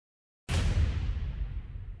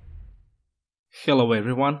Hello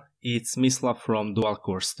everyone, it's Mislav from Dual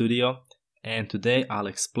Core Studio, and today I'll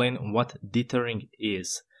explain what dithering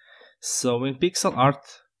is. So in pixel art,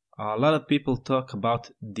 a lot of people talk about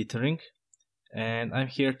dithering, and I'm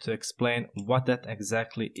here to explain what that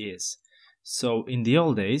exactly is. So in the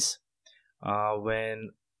old days, when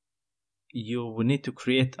you would need to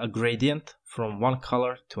create a gradient from one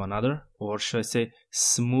color to another, or should I say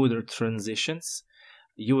smoother transitions,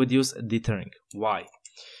 you would use dithering. Why?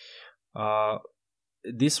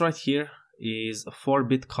 This right here is a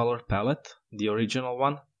 4-bit color palette, the original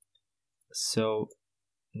one. So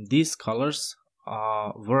these colors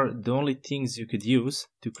were the only things you could use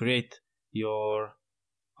to create your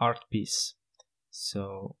art piece.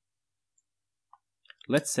 So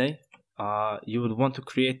let's say you would want to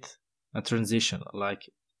create a transition. Like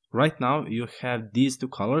right now you have these two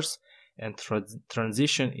colors and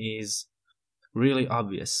transition is really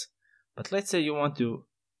obvious. But let's say you want to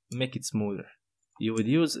make it smoother. You would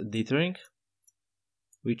use dithering,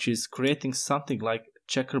 which is creating something like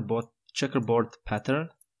checkerboard pattern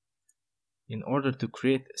in order to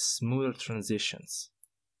create smoother transitions.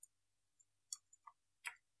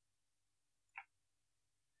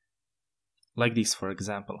 Like this, for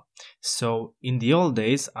example. So in the old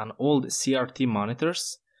days, on old CRT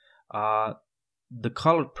monitors, the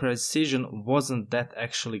color precision wasn't that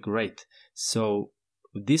actually great. So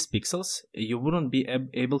these pixels, you wouldn't be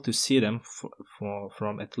able to see them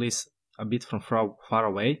from at least a bit from far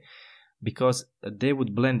away, because they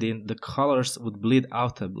would blend in, the colors would bleed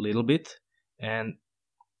out a little bit, and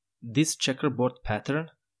this checkerboard pattern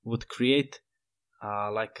would create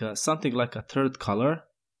something like a third color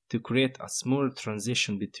to create a smooth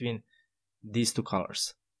transition between these two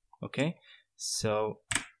colors. Okay, so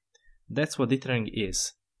that's what dithering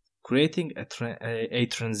is. Creating a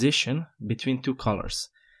transition between two colors.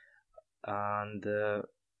 And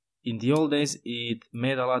in the old days it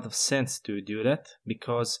made a lot of sense to do that,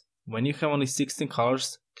 because when you have only 16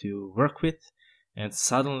 colors to work with and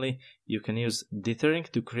suddenly you can use dithering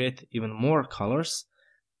to create even more colors,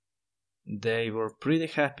 they were pretty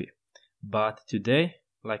happy. But today,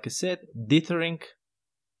 like I said, dithering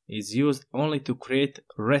is used only to create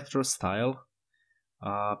retro style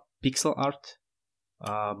pixel art.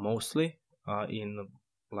 Mostly in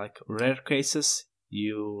like rare cases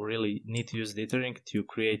you really need to use dithering to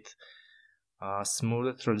create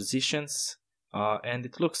smoother transitions, and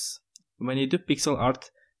it looks, when you do pixel art,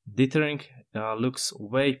 dithering looks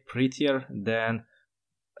way prettier than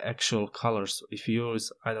actual colors. If you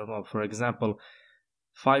use, I don't know, for example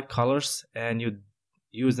 5 colors and you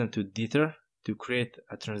use them to dither to create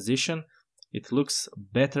a transition, it looks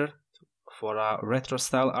better for a retro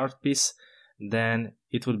style art piece than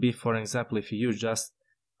it would be, for example, if you use just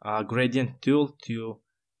a gradient tool to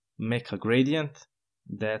make a gradient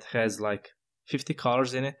that has like 50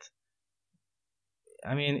 colors in it.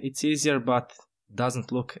 I mean, it's easier but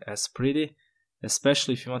doesn't look as pretty,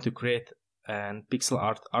 especially if you want to create an pixel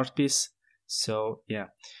art piece. So yeah,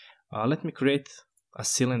 let me create a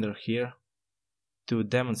cylinder here to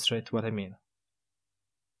demonstrate what I mean.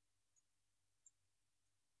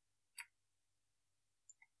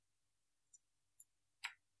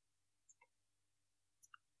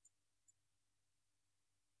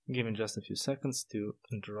 Give me just a few seconds to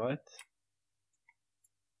draw it.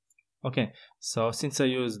 Okay, so since I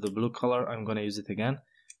used the blue color, I'm gonna use it again.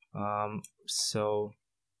 So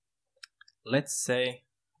let's say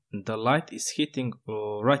the light is hitting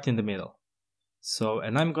right in the middle. So,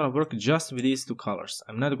 and I'm gonna work just with these two colors.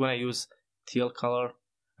 I'm not gonna use teal color.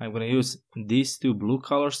 I'm gonna use these two blue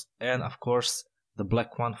colors and of course the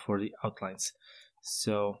black one for the outlines.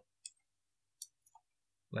 So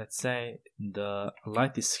let's say the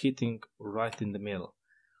light is hitting right in the middle,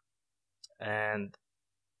 and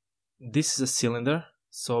this is a cylinder,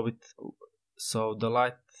 so the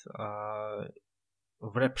light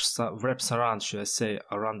wraps around, should I say,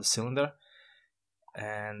 around the cylinder.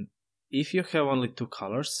 And if you have only two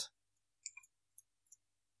colors,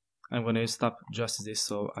 I'm going to stop just this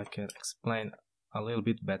so I can explain a little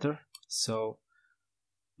bit better. So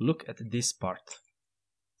look at this part.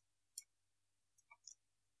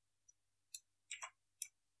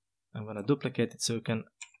 I'm going to duplicate it so you can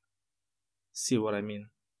see what I mean.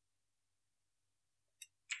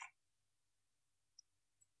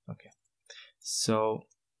 Okay, so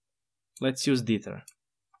let's use dither.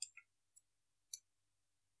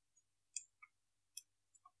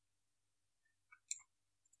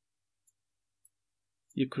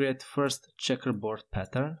 You create first checkerboard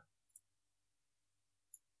pattern.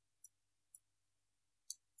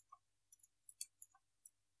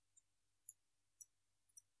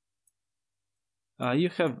 You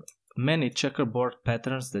have many checkerboard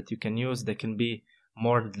patterns that you can use. They can be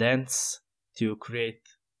more dense to create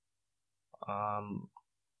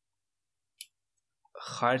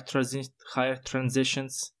higher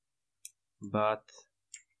transitions, but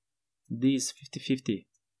these 50-50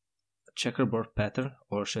 checkerboard pattern,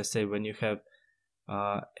 or should I say when you have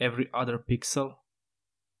every other pixel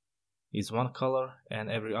is one color and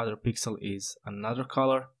every other pixel is another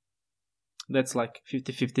color, that's like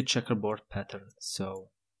 50-50 checkerboard pattern. So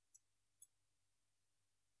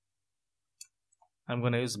I'm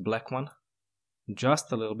gonna use black one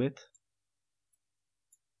just a little bit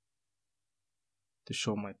to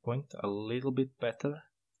show my point a little bit better.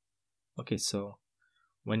 Okay, so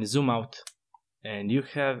when you zoom out and you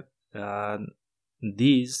have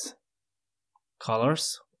these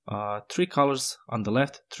colors, 3 colors on the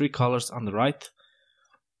left, 3 colors on the right.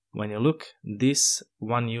 When you look, this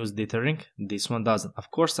one uses dithering, this one doesn't.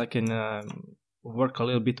 Of course, I can work a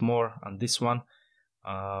little bit more on this one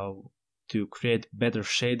to create better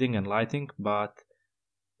shading and lighting, but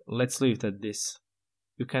let's leave it at this.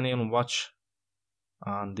 You can even watch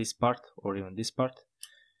on this part or even this part.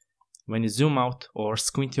 When you zoom out or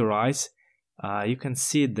squint your eyes, you can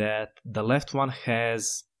see that the left one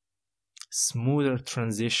has smoother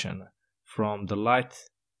transition from the light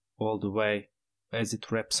all the way as it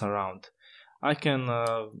wraps around. I can,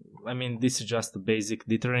 I mean, this is just the basic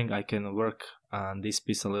dithering. I can work on this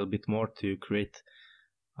piece a little bit more to create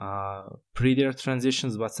prettier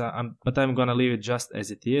transitions, but I'm gonna leave it just as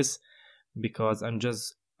it is because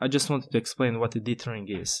I just wanted to explain what the dithering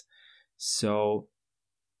is. So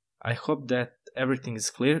I hope that everything is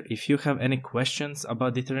clear. If you have any questions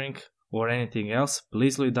about dithering or anything else,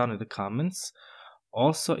 please leave down in the comments.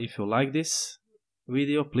 Also, if you like this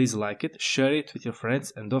video, please like it, share it with your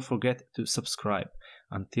friends, and don't forget to subscribe.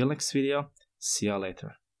 Until next video, see you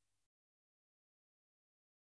later.